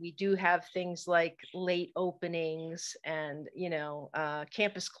when we do have things like late openings and, you know,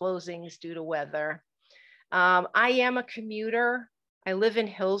 campus closings due to weather. I am a commuter. I live in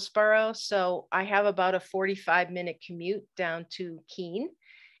Hillsborough, so I have about a 45-minute commute down to Keene.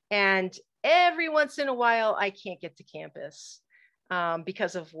 And every once in a while, I can't get to campus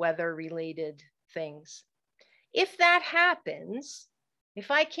because of weather-related things. If that happens,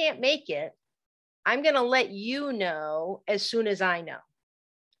 if I can't make it, I'm going to let you know as soon as I know.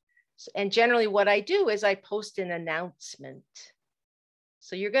 And generally what I do is I post an announcement.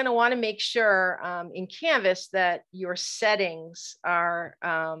 So you're going to want to make sure in Canvas that your settings are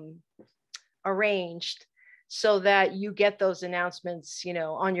arranged so that you get those announcements, you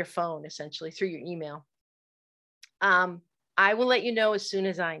know, on your phone, essentially through your email. I will let you know as soon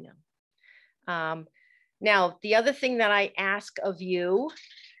as I know. Now, the other thing that I ask of you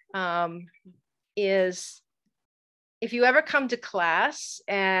is if you ever come to class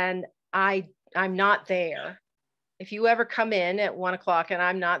and I'm not there, if you ever come in at 1 o'clock and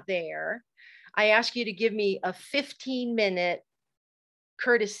I'm not there, I ask you to give me a 15-minute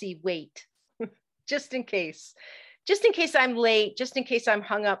courtesy wait, just in case I'm late, just in case I'm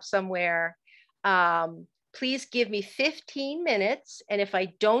hung up somewhere. Please give me 15 minutes. And if I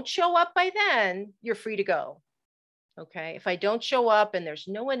don't show up by then, you're free to go. Okay. If I don't show up and there's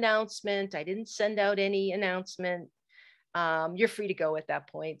no announcement, I didn't send out any announcement, you're free to go at that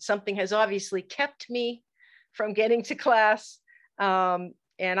point. Something has obviously kept me from getting to class, and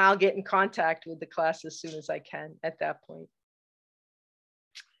I'll get in contact with the class as soon as I can at that point.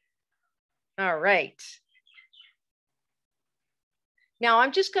 All right. Now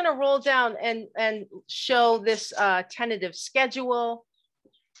I'm just going to roll down and show this tentative schedule,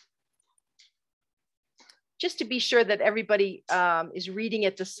 just to be sure that everybody is reading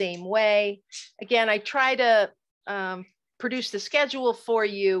it the same way. Again, I try to produce the schedule for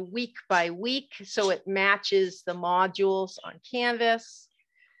you week by week so it matches the modules on Canvas.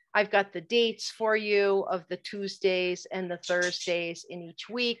 I've got the dates for you of the Tuesdays and the Thursdays in each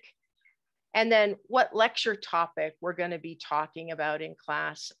week. And then what lecture topic we're going to be talking about in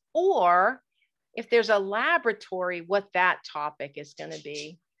class, or if there's a laboratory, what that topic is going to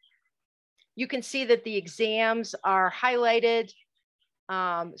be. You can see that the exams are highlighted,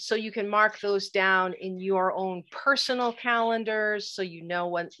 so you can mark those down in your own personal calendars so you know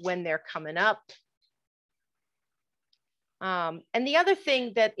when they're coming up. And the other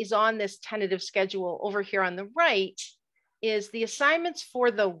thing that is on this tentative schedule over here on the right is the assignments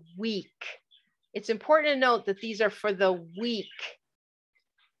for the week. It's important to note that these are for the week.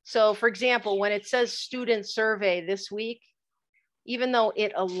 So for example, when it says student survey this week, even though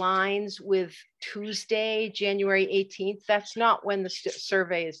it aligns with Tuesday, January 18th, that's not when the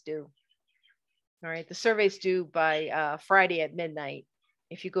survey is due. All right, the survey is due by Friday at midnight.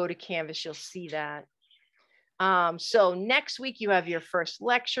 If you go to Canvas, you'll see that. So next week you have your first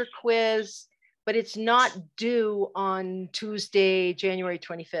lecture quiz, but it's not due on Tuesday, January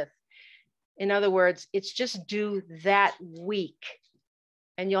 25th. In other words, it's just due that week.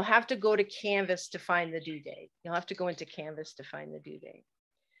 And you'll have to go to Canvas to find the due date. You'll have to go into Canvas to find the due date.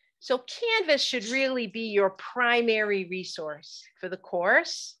 So Canvas should really be your primary resource for the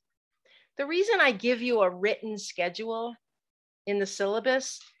course. The reason I give you a written schedule in the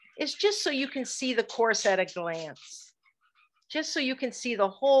syllabus is just so you can see the course at a glance. Just so you can see the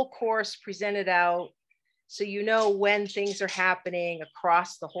whole course presented out, so you know when things are happening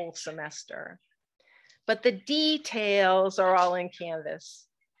across the whole semester. But the details are all in Canvas.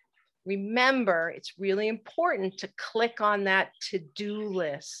 Remember, it's really important to click on that to-do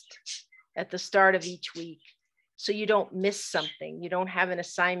list at the start of each week so you don't miss something. You don't have an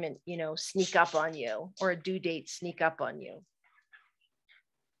assignment, sneak up on you, or a due date sneak up on you.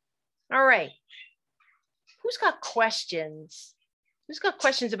 All right. Who's got questions? Who's got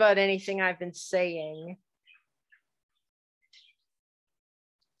questions about anything I've been saying?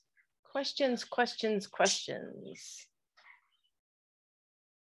 Questions, questions, questions.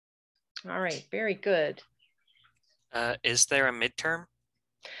 All right, very good. Is there a midterm?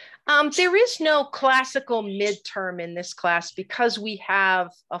 There is no classical midterm in this class because we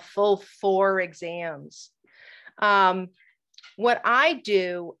have a full 4 exams. What I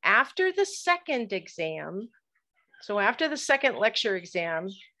do after the second exam, so after the second lecture exam,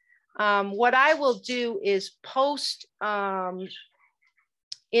 what I will do is post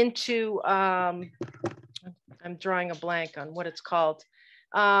into, I'm drawing a blank on what it's called,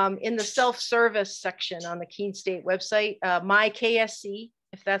 in the self-service section on the Keene State website, My KSC,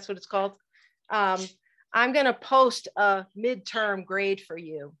 if that's what it's called. I'm going to post a midterm grade for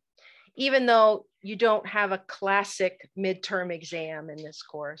you, even though you don't have a classic midterm exam in this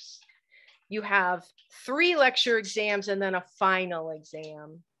course. You have 3 lecture exams and then a final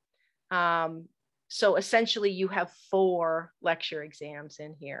exam. So essentially you have 4 lecture exams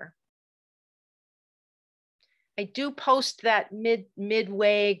in here. I do post that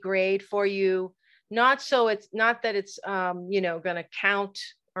midway grade for you. Not that it's going to count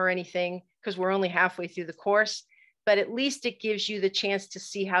or anything, because we're only halfway through the course, but at least it gives you the chance to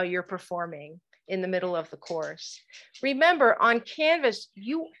see how you're performing in the middle of the course. Remember, on Canvas,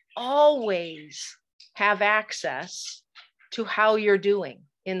 you always have access to how you're doing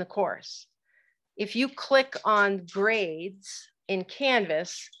in the course. If you click on grades in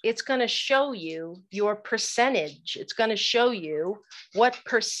Canvas, it's going to show you your percentage. It's going to show you what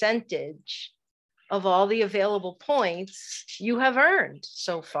percentage of all the available points you have earned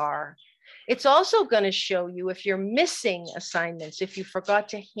so far. It's also going to show you if you're missing assignments, if you forgot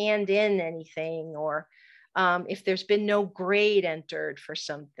to hand in anything, or if there's been no grade entered for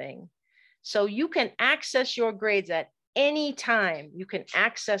something. So you can access your grades at any time. You can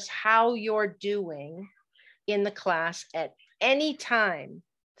access how you're doing in the class at any time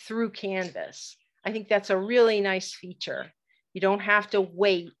through Canvas. I think that's a really nice feature. You don't have to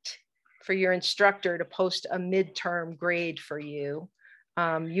wait for your instructor to post a midterm grade for you.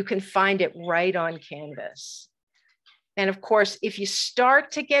 You can find it right on Canvas. And of course, if you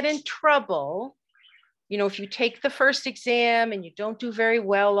start to get in trouble, if you take the first exam and you don't do very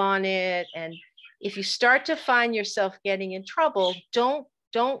well on it, and if you start to find yourself getting in trouble, don't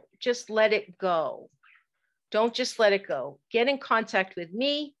just let it go. Don't just let it go. Get in contact with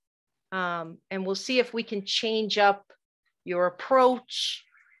me, and we'll see if we can change up your approach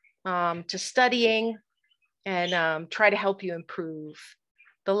to studying and try to help you improve.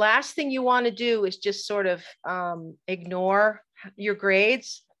 The last thing you want to do is just sort of ignore your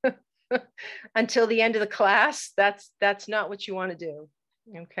grades until the end of the class. That's not what you want to do.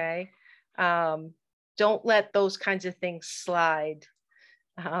 Okay. Don't let those kinds of things slide.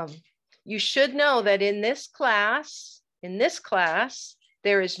 You should know that in this class,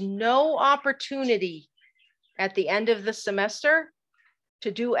 there is no opportunity at the end of the semester to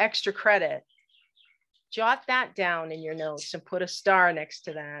do extra credit. Jot that down in your notes and put a star next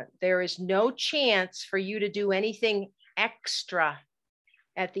to that. There is no chance for you to do anything extra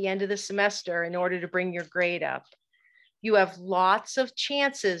at the end of the semester in order to bring your grade up. You have lots of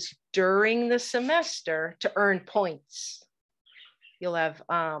chances during the semester to earn points. You'll have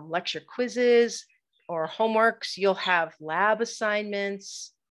lecture quizzes or homeworks. You'll have lab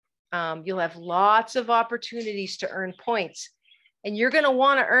assignments. You'll have lots of opportunities to earn points. And you're going to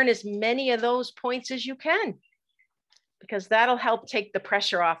want to earn as many of those points as you can, because that'll help take the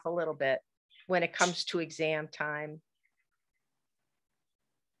pressure off a little bit when it comes to exam time.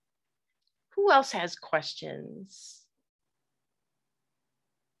 Who else has questions?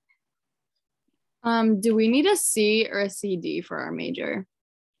 Do we need a C or a CD for our major?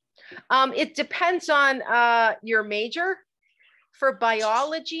 It depends on your major. For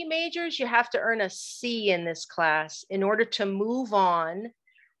biology majors, you have to earn a C in this class in order to move on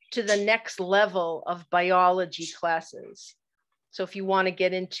to the next level of biology classes. So if you want to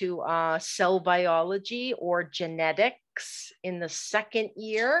get into cell biology or genetics in the second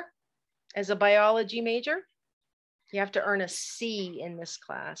year as a biology major, you have to earn a C in this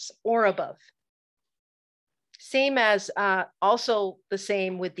class or above. Same as also the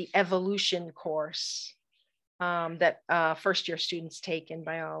same with the evolution course that first year students take in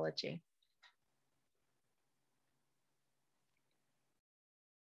biology.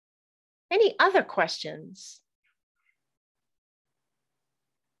 Any other questions?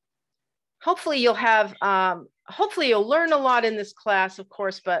 Hopefully you'll have, hopefully you'll learn a lot in this class, of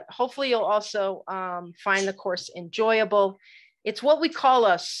course, but hopefully you'll also find the course enjoyable. It's what we call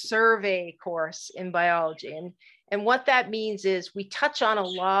a survey course in biology. And what that means is we touch on a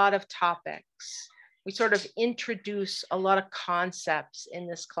lot of topics. We sort of introduce a lot of concepts in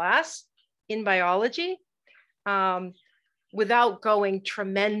this class in biology without going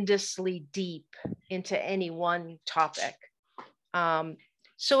tremendously deep into any one topic.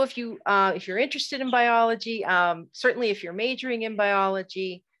 So if you're interested in biology, certainly if you're majoring in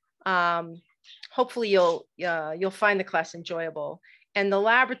biology, hopefully you'll find the class enjoyable. And the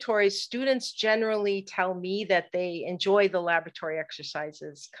laboratory students generally tell me that they enjoy the laboratory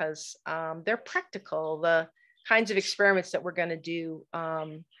exercises because they're practical. The kinds of experiments that we're going to do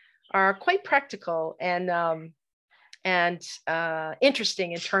are quite practical and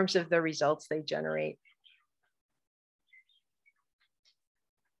interesting in terms of the results they generate.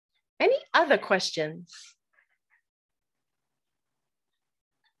 Any other questions?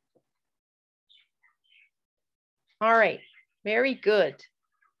 All right, very good.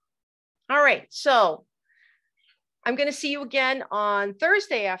 All right, so I'm going to see you again on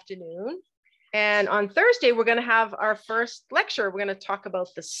Thursday afternoon. And on Thursday, we're going to have our first lecture. We're going to talk about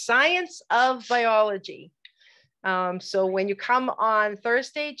the science of biology. So when you come on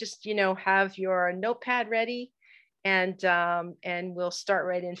Thursday, just, have your notepad ready and we'll start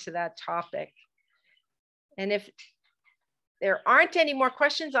right into that topic. And if there aren't any more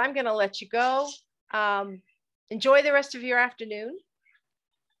questions, I'm going to let you go. Enjoy the rest of your afternoon,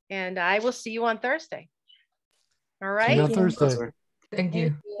 and I will see you on Thursday. All right. See you on Thursday. Thank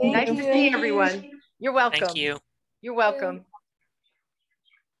you. Nice to see everyone. You're welcome. Thank you. You're welcome.